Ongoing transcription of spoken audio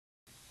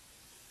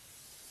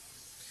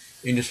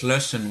In this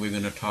lesson, we're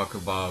going to talk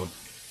about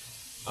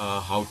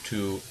how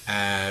to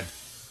add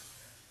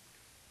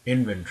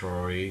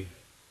inventory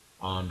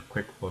on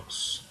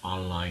QuickBooks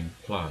Online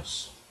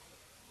Plus.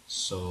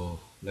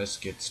 So let's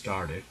get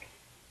started.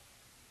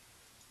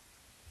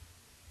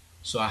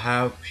 So I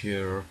have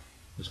here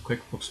this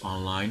QuickBooks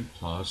Online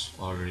Plus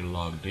already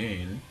logged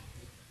in.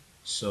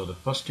 So the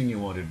first thing you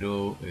want to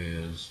do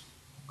is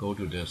go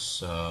to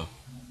this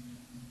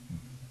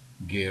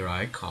gear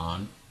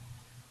icon,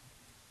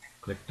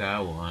 click that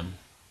one,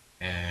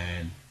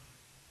 and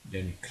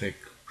then click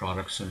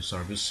Products and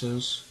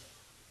Services.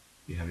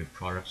 You have your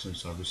products and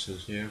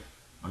services here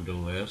on the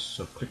list,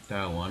 so click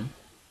that one.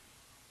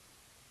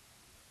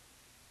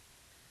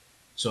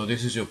 So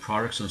this is your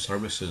products and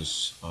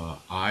services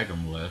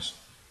item list.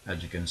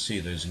 As you can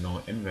see, there's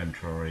no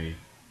inventory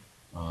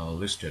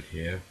listed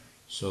here,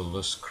 so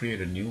let's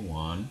create a new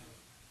one.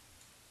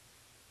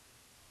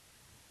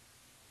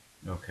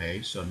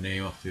 Okay, so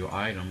name of your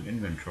item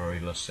inventory,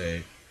 let's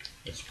say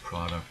it's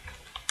product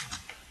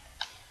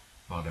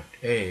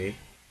A,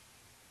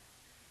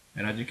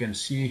 and as you can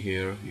see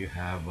here, you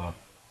have a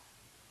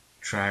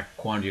track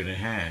quantity in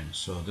hand.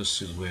 So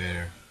this is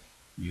where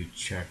you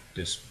check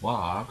this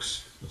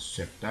box. Let's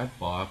check that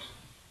box.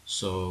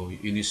 So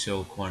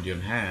initial quantity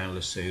in hand,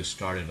 let's say you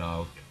started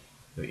out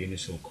the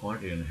initial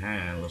quantity in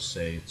hand, let's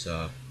say it's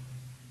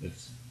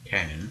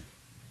 10,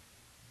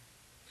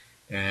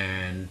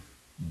 and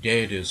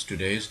date is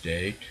today's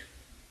date,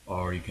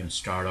 or you can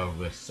start out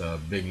with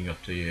beginning of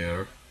the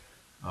year.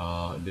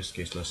 In this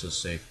case, let's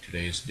just say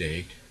today's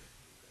date,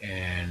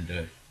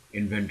 and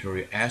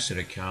inventory asset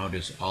account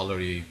is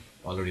already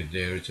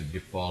there. It's a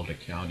default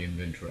account,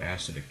 inventory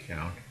asset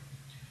account,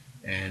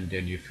 and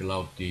then you fill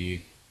out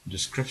the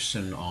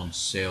description on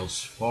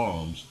sales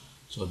forms.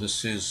 So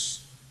this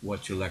is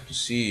what you like to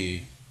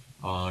see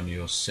on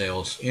your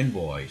sales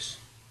invoice.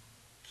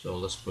 So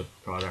let's put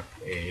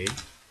product A,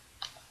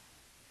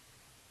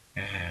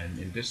 and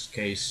in this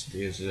case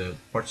there's a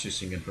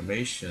purchasing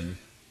information.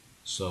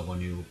 So when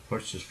you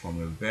purchase from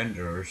your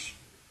vendors,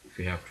 if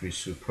you have to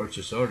issue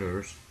purchase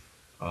orders,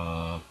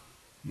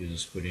 you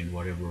just put in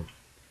whatever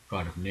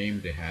product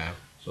name they have.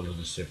 So let's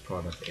just say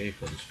product A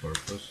for this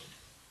purpose.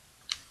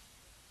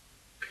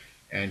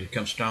 And it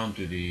comes down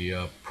to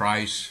the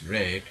price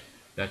rate.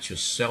 That's your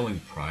selling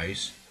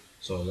price.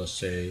 So let's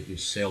say you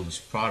sell this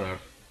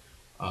product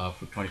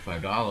for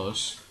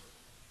 $25,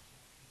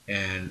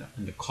 and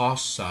on the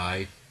cost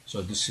side,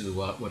 so this is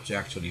what you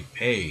actually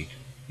paid.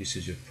 This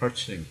is your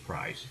purchasing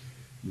price,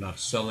 not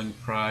selling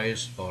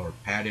price or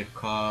padded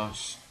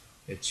cost.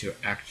 It's your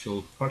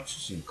actual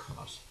purchasing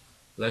cost.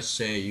 Let's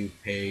say you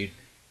paid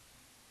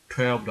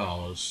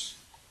 $12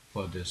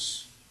 for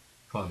this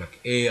product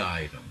A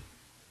item.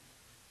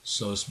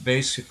 So it's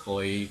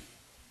basically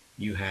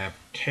you have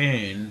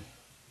 10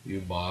 you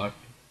bought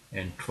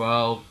and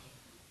 12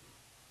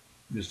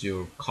 is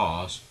your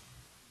cost.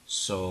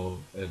 So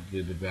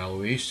the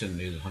valuation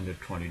is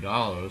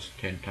 $120.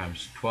 10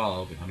 times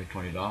 12 is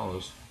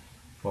 $120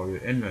 for your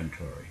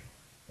inventory.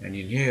 And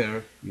in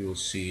here you'll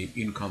see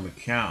income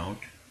account,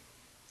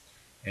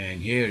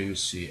 and here you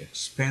see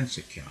expense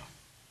account.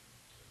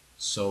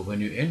 So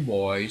when you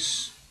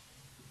invoice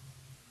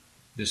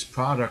this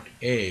product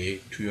A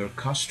to your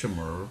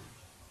customer,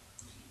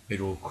 it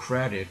will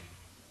credit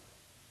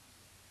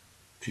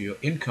to your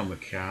income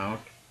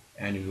account,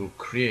 and it will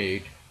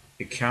create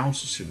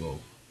accounts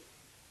receivable.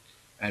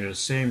 And at the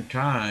same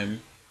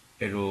time,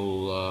 it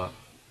will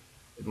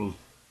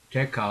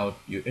take out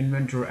your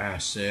inventory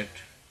asset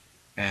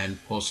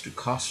and post to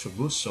cost of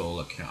goods sold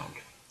account.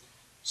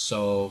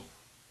 So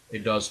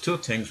it does two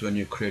things when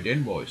you create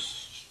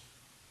invoice.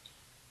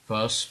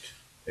 First,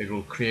 it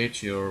will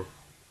create your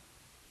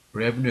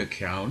revenue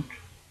account,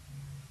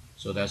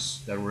 so that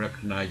will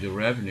recognize your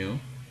revenue,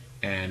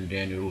 and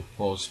then it will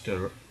post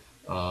the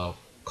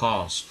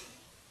cost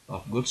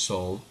of goods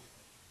sold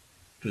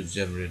to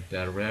generate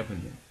that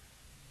revenue.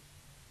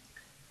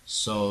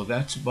 So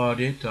that's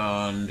about it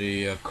on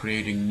the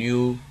creating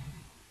new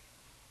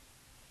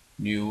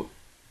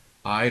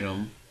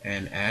item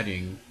and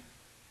adding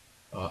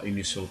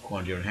initial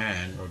quantity on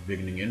hand or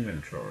beginning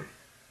inventory.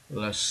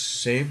 Let's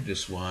save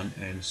this one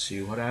and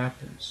see what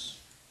happens.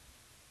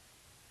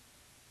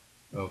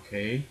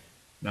 Okay,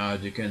 now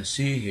as you can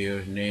see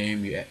here,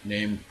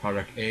 name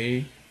product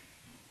A,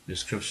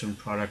 description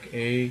product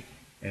A,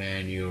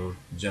 and your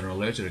general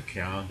ledger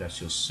account, that's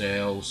your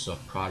sales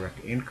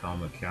product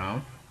income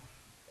account,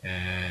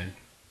 and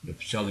the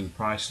selling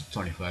price is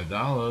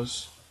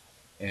 $25,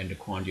 and the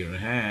quantity on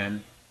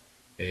hand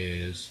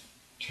is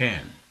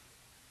 10.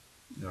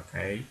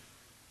 Okay,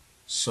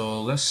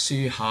 so let's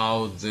see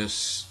how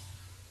this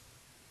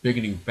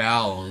beginning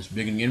balance,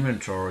 beginning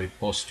inventory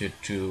posted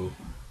to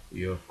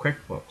your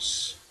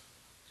QuickBooks.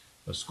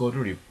 Let's go to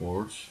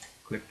reports,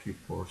 click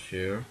reports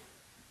here,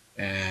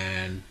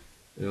 and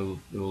it'll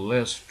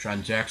list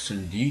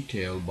transaction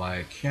detail by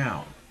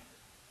account.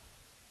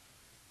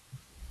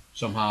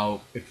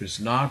 Somehow, if it's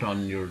not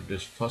on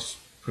this first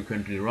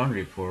frequently run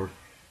report,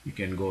 you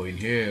can go in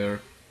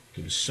here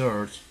to the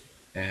search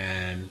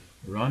and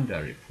run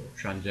that report.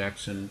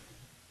 Transaction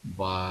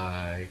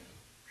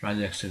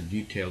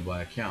detail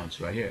by accounts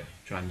right here.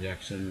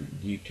 Transaction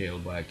detail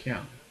by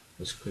account.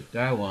 Let's click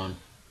that one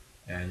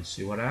and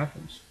see what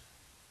happens.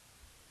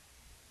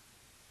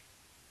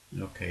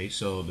 Okay,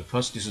 so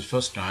this is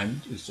first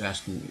time. It's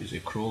asking is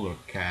accrual or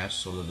cash,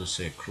 so let us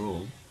say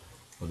accrual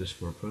for this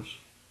purpose.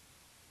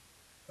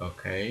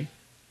 Okay,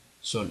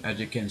 so as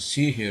you can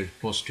see here, it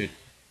posted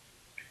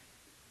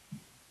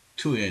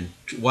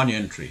one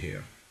entry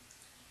here.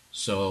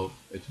 So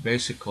it's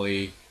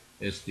basically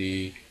it's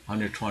the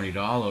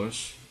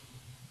 $120,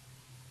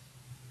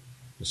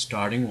 the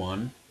starting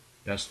one.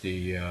 That's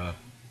the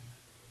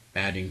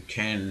adding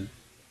 10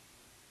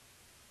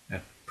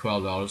 at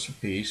 $12 a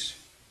piece,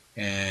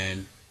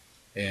 and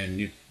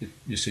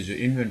this is your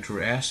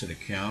inventory asset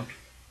account.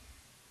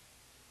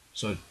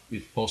 So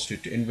it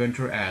posted to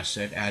inventory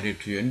asset, added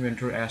to your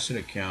inventory asset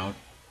account,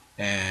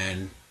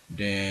 and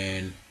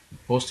then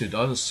posted the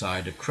other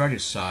side, the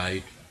credit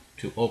side,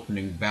 to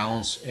opening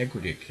balance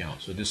equity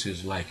account. So this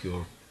is like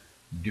your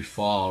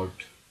default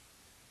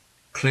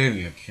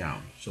clearing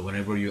account. So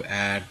whenever you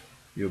add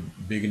your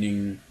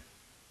beginning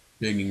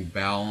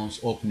balance,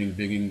 opening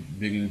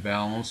beginning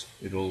balance,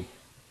 it'll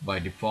by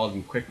default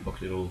in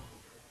QuickBooks it'll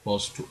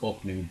post to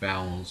opening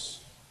balance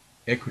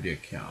equity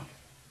account.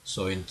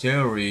 So in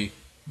theory,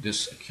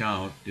 this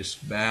account, this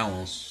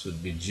balance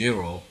should be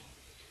zero.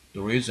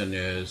 The reason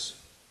is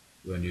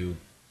when you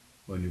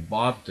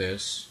bought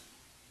this,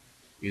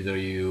 either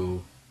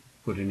you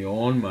put in your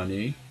own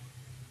money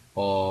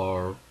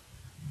or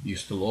you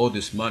still owe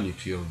this money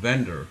to your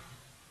vendor.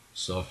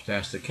 So if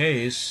that's the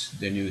case,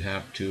 then you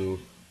have to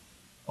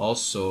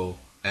also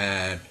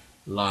add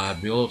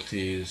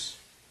liabilities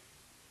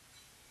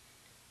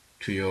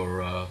to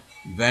your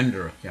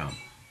vendor account,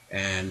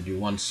 and the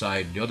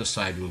other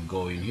side will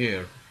go in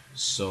here,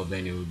 so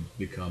then it will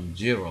become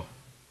zero.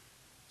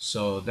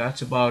 So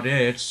that's about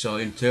it. So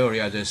in theory,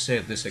 as I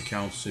said, this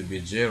account should be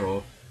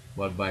zero,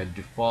 but by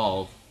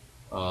default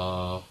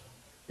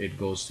it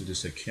goes to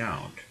this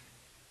account.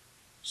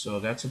 So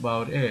that's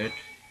about it,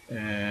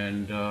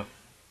 and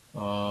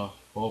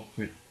hope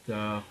it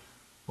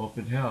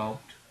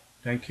helped.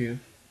 Thank you.